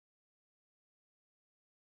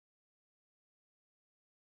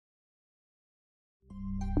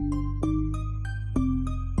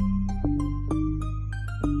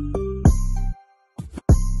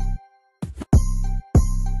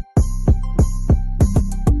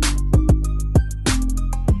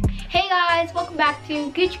guys, welcome back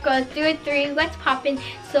to Gucci Girls 3 Let's Poppin'.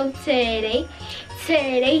 So today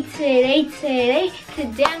I'm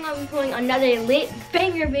gonna be putting another lit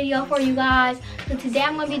banger video for you guys. So today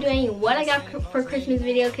I'm gonna be doing what I got for Christmas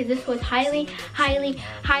video, because this was highly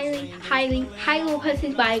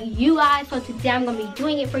requested by you guys. So today I'm gonna be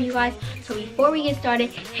doing it for you guys. So before we get started,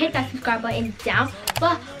 hit that subscribe button down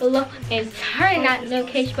below and turn that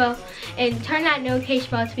notification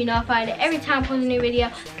bell to be notified every time I post a new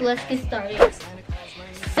video. So let's get started.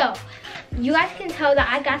 So you guys can tell that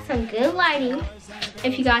I got some good lighting.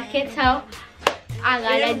 If you guys can't tell, I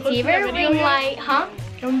got a Diva ring light, huh?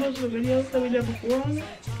 Can we post the videos that we did before on it?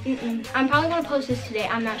 I'm probably gonna post this today,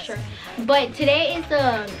 I'm not sure. But today is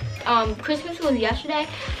the Christmas was yesterday,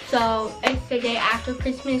 so it's the day after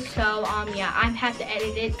Christmas. So yeah, I have to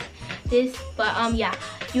edit this, but yeah,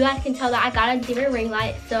 you guys can tell that I got a Diva ring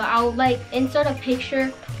light. So I'll like insert a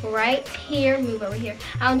picture right here. Move over here.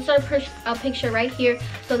 I'll insert a picture right here.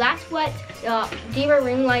 So that's what Diva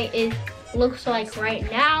ring light looks like right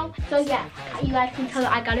now. So yeah, you guys can tell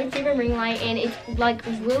that I got a Diva ring light and it's like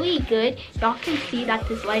really good. Y'all can see that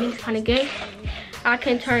this lighting's kind of good. I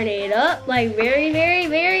can turn it up like very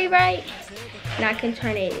bright, and I can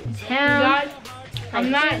turn it down. Guys, I'm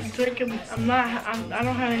not drinking. I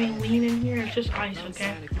don't have any lean in here. It's just ice,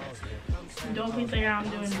 okay? Don't be thinking I'm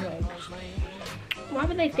doing drugs. Why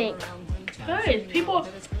would they think? Guys, people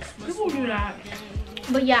do that.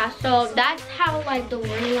 But yeah, so that's how like the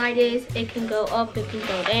ring light is. It can go up, it can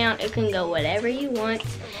go down, it can go whatever you want.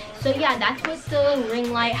 So yeah, that's what the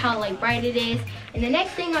ring light, how like bright it is. And the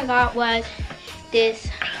next thing I got was this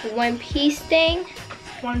one piece thing,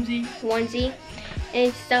 onesie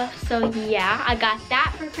and stuff. So yeah, I got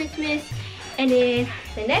that for Christmas. And then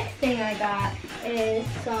the next thing I got is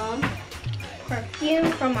some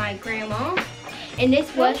perfume from my grandma. And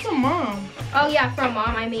this was from mom. Oh yeah, from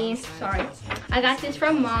mom, I mean, sorry. I got this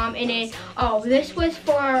from mom, and then, oh, this was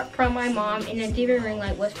from my mom, and the Diva ring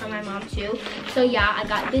light was from my mom too. So yeah, I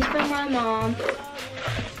got this from my mom.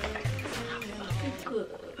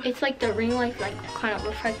 It's like the ring light, like kind of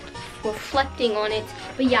reflecting on it.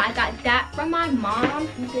 But yeah, I got that from my mom.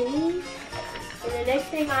 And the next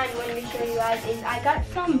thing I wanted to show you guys is I got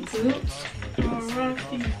some boots.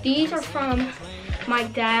 These are from my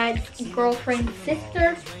dad's girlfriend's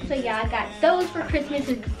sister. So yeah, I got those for Christmas,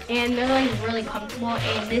 and they're like really comfortable,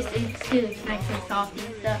 and this is too. It's nice and soft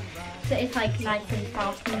and stuff. So it's like nice and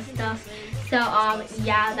soft and stuff. So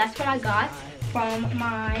yeah, that's what I got from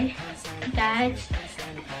my dad's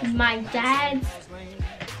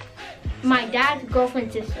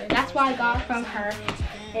girlfriend's sister. That's what I got from her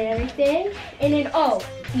and everything. And then, oh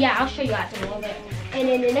yeah, I'll show you guys in a little bit. And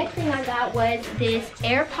then the next thing I got was this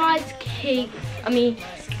AirPods case.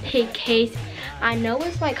 I know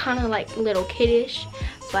it's like kind of like little kiddish,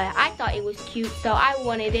 but I thought it was cute, so I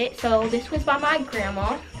wanted it. So this was by my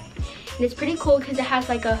grandma, and it's pretty cool because it has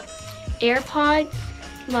like a AirPods,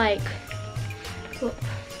 like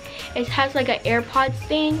it has like an AirPods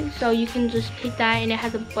thing, so you can just pick that, and it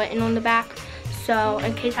has a button on the back. So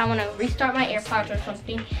in case I want to restart my AirPods or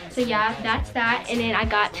something. So yeah, that's that. And then I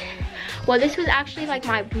got, well, this was actually like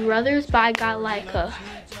my brother's, but I got like a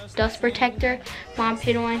dust protector. Mom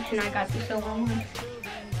put on, and I got the silver one.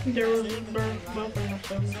 There was both in the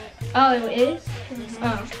silver. Oh, it is?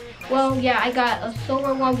 Oh. Well, yeah, I got a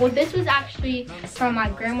silver one. Well, this was actually from my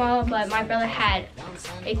grandma, but my brother had,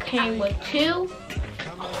 it came with two.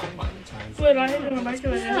 Wait, I hit it in the back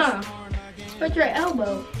of the head. Yeah, put your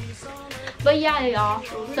elbow. But yeah, y'all,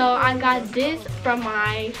 so I got this from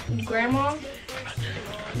my grandma,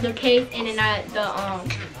 the case, and then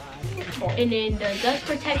the dust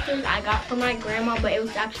protectors I got from my grandma, but it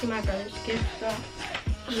was actually my brother's gift. So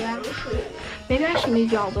yeah, maybe I should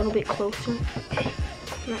move y'all a little bit closer.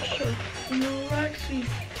 I'm not sure. No, Lexi.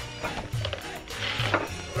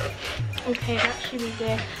 Okay, that should be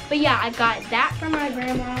good. But yeah, I got that from my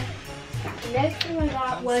grandma. The next thing I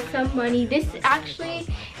got was some money. This actually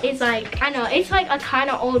is like, I know, it's like a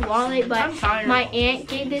kind of old wallet, but my aunt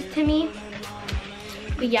gave this to me.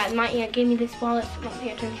 But yeah, my aunt gave me this wallet, so don't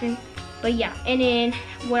pay attention. But yeah, and then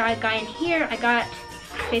what I got in here, I got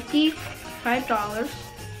 $55.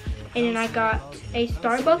 And then I got a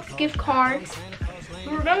Starbucks gift card.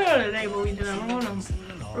 We were gonna go today, but we didn't.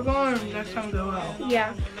 We're going next time we go out.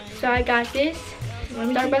 Yeah, so I got this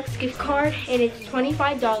Starbucks gift card, and it's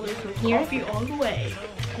 $25 from here. Coffee all the way.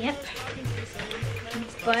 Yep.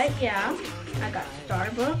 But yeah, I got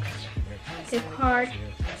Starbucks gift card.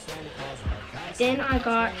 Then I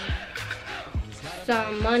got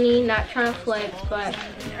some money, not trying to flex, but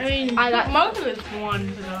I mean, I got most of it's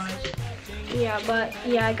one, guys. Yeah, but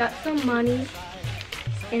yeah, I got some money.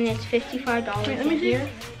 and it's $55 Wait, let me see. here.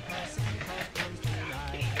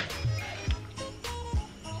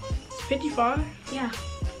 55? Yeah.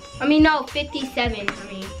 I mean, no, 57.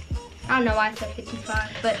 I mean, I don't know why I said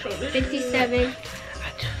 55, but 57.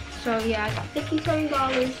 So yeah, I got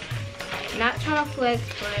 $57. Not trying to flex,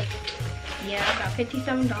 but yeah, I got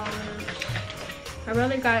 $57. My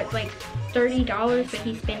brother got like $30, but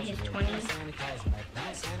he spent his 20.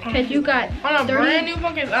 Cause you got on a 30. brand new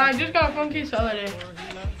phone case. I just got a phone case the other day.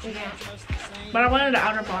 Yeah. But I wanted the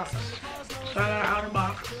outer box. So I got an outer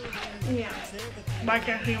box. Yeah. But I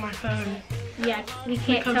can't see my phone. Yeah, we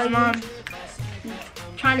can't Because tell mom. you.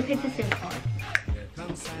 Trying to pick the SIM card.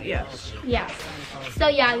 Yes. Yeah. So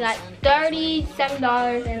yeah, I got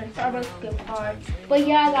 $37 and a Starbucks gift card. But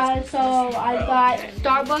yeah, guys, so I got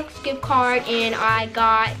Starbucks gift card and I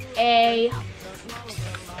got a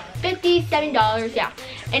 $57. Yeah.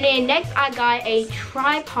 And then next I got a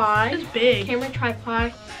tripod. It's big. Camera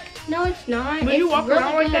tripod. No, it's not. Will it's you walk really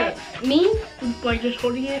around like good. that? Me? Like just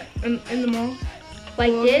holding it in the mall?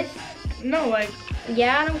 Like this? No, like.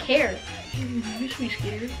 Yeah, I don't care. You should be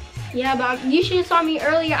scared. Yeah, but you should have saw me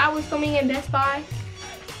earlier. I was filming in Best Buy.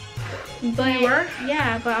 But You were?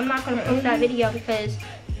 yeah, but I'm not gonna post that video because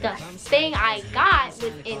the thing I got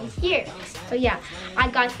was in here. So yeah, I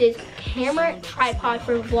got this camera tripod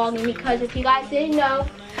for vlogging because if you guys didn't know,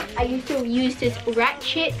 I used to use this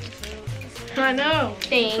ratchet I know.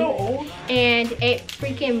 thing, It's so old. and it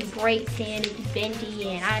freaking breaks and it's bendy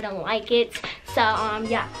and I don't like it. So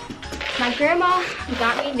yeah, my grandma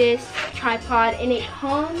got me this tripod and it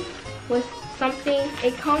comes with something.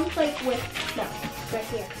 It comes like with no, right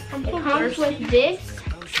here. It comes with this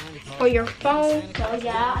for your phone. So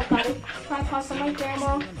yeah, I got a tripod for my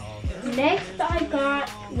grandma. Next I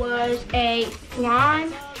got was a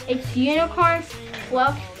slime. It's unicorn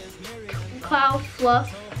fluff, cloud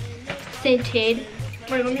fluff scented.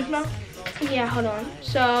 Wait, let me smell. Yeah, hold on.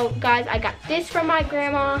 So guys, I got this from my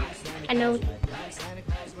grandma. I know.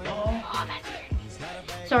 Oh, that's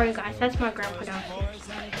weird. Sorry guys, that's my grandpa downstairs.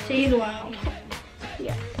 See, he's wild.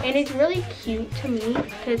 Yeah, and it's really cute to me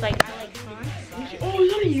because like I like slime. Oh,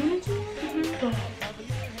 is that a unicorn?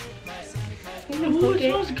 Oh, it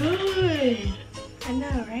smells good. I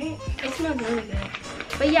know, right? It smells really good.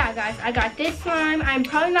 But yeah, guys, I got this slime. I'm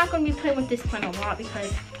probably not going to be playing with this slime a lot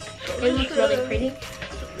because it looks really pretty.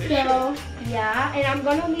 So, yeah, and I'm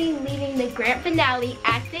going to be leaving the grand finale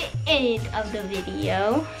at the end of the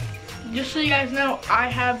video. Just so you guys know, I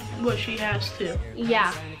have what she has too.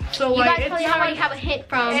 Yeah. So You like, guys probably already have a hint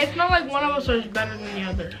from... It's not like one of us is better than the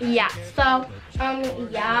other. Yeah, so,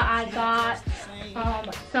 yeah, I got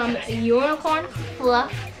some unicorn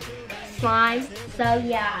fluff slime. So,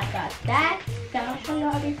 yeah, I got that. So, I'll show you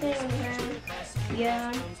everything around.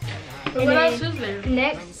 Yeah. But And what then else is there?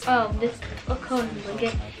 Next, this,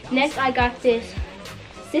 okay. Next, I got this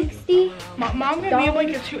 60. Mom gave me like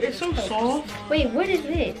a two. It's so soft. Wait, what is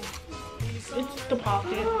this? It's the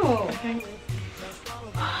pocket. Oh, I think.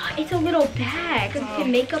 it's a little bag. Cause it's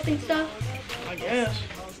makeup and stuff. I guess.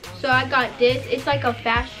 So I got this. It's like a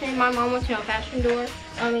fashion. My mom went to a fashion door.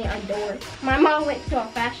 A door. My mom went to a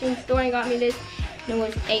fashion store and got me this. And it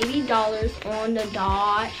was $80 on the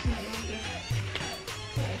dot.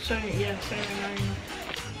 Yeah, 79.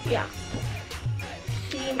 Yeah.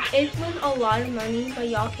 See, it was a lot of money, but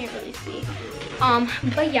y'all can't really see.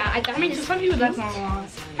 But yeah, I got I mean, to this some people that's not a lot.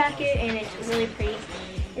 packet, and it's really pretty.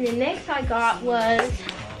 And the next I got was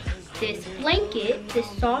this blanket, this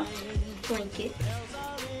soft blanket.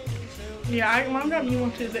 Yeah, Mom got me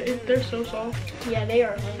one too. They're so soft. Yeah, they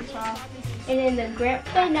are really soft. And then the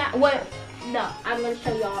grandpa, what? No, I'm gonna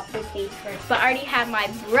show y'all the case first. But I already have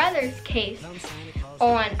my brother's case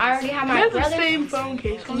on. I already have my brother's. the same phone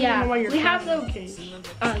case. Yeah, we have the case.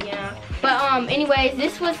 Oh yeah. But anyways,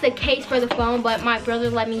 this was the case for the phone, but my brother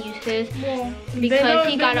let me use his because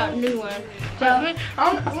he got a new one. So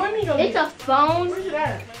let me go. it's a phone. Where's it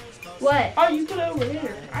at? What? Oh, you put it over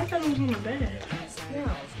there. I thought it was on the bed. No.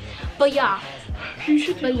 But yeah. You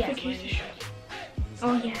should take yeah. the case to show.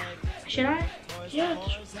 Oh yeah. Should I? Yeah.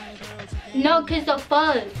 No, cause the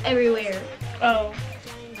fuzz everywhere. Oh.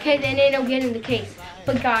 Okay, then it'll get in the case.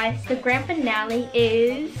 But guys, the grand finale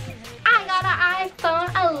is I got an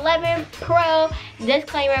iPhone 11 Pro.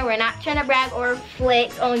 Disclaimer, we're not trying to brag or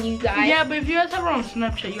flex on you guys. Yeah, but if you guys have her on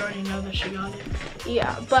Snapchat, you already know that she got it.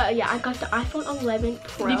 Yeah, but yeah, I got the iPhone 11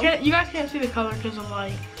 Pro. You guys can't see the color because of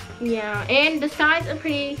light. Yeah, and the sides are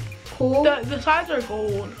pretty cool. The sides are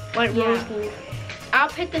gold, like rose gold.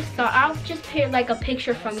 I'll just put like a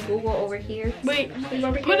picture from Google over here. Wait,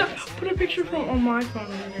 put a picture from on my phone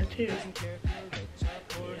over there too.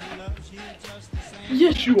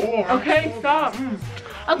 Yes, you are. Okay, stop.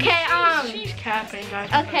 Okay, She's capping, guys.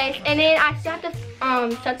 Okay, and then I still have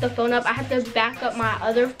to set the phone up. I have to back up my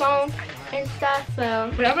other phone and stuff,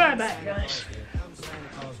 so. Wait, I'll be right back, guys.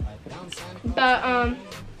 But,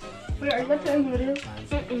 Wait, are you about to end the video?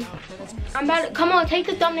 I'm about to, come on, take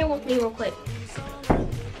the thumbnail with me real quick.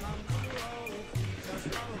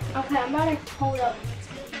 Okay, I'm about to hold up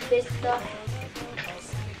this stuff.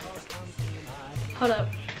 Hold up.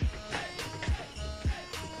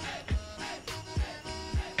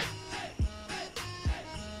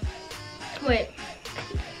 Wait.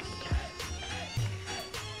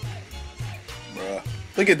 Bruh.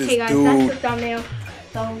 Look at this Okay, guys, dude. that's the thumbnail.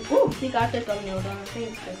 So, ooh, we got the thumbnail done. I think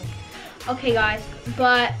it's good. Okay, guys,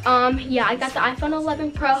 but yeah, I got the iPhone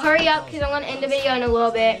 11 Pro. Hurry up, cause I'm gonna end the video in a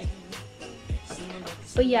little bit.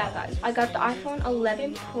 But yeah, guys, I got the iPhone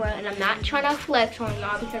 11 Pro, and I'm not trying to flex on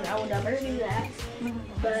y'all because I would never do that.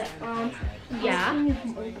 But yeah.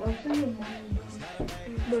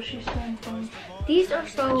 But she's so fun. These are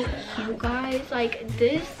so cute, guys. Like,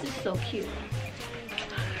 this is so cute.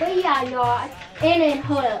 But yeah, y'all. And then,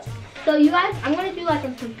 hold up. So, you guys, I'm going to do, like,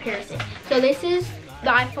 a comparison. So, this is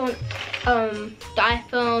the iPhone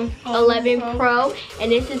 11 Pro.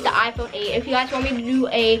 And this is the iPhone 8. If you guys want me to do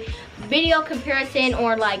a video comparison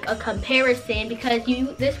or, like, a comparison, because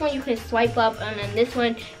this one you can swipe up, and then this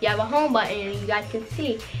one you have a home button, and you guys can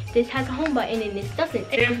see this has a home button and this doesn't.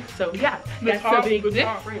 And so yeah, that's the big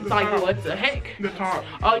difference. Like, what the heck? The top.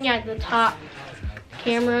 Oh yeah, the top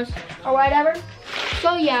cameras or whatever.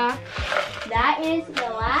 So yeah, that is the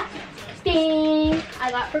last thing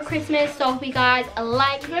I got for Christmas. So if you guys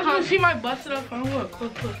like, You guys can see my busted up phone. Look.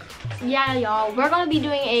 yeah, y'all, we're gonna be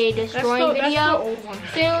doing a destroying That's the video old one.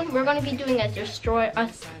 soon. We're gonna be doing a destroying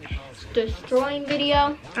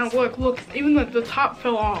video. And look, even the top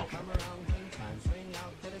fell off.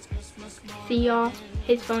 See y'all,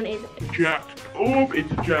 his phone is. Jacked up, it's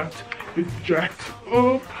jacked. It's jacked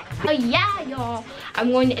up. So yeah, y'all,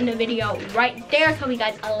 I'm going to end the video right there. So you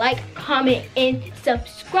guys like, comment, and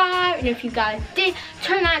subscribe. And if you guys did,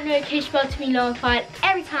 turn that notification bell to be notified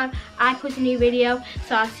every time I post a new video.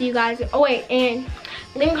 So I'll see you guys. Oh wait, and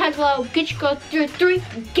leave a comment below. Get your girl through 3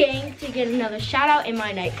 gang to get another shout out in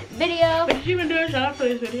my next video. Did you even do a shout out for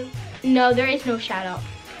this video? No, there is no shout out.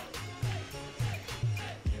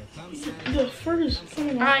 The first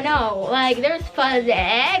thing. I know, like there's fuzz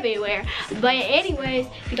everywhere. But anyways,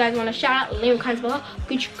 if you guys want to shout out, leave a comment below.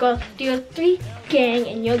 Get your girl through 3 gang,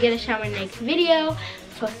 and you'll get a shout out in the next video.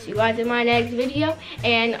 So I'll see you guys in my next video.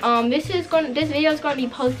 And this video is gonna be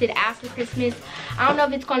posted after Christmas. I don't know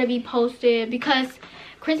if it's gonna be posted because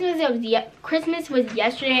Christmas was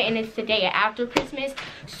yesterday and it's the day after Christmas.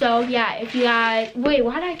 So yeah, if you guys, wait,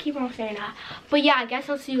 why do I keep on saying that? But yeah, I guess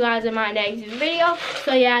I'll see you guys in my next video.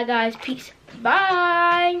 So yeah, guys, peace.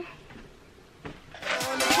 Bye.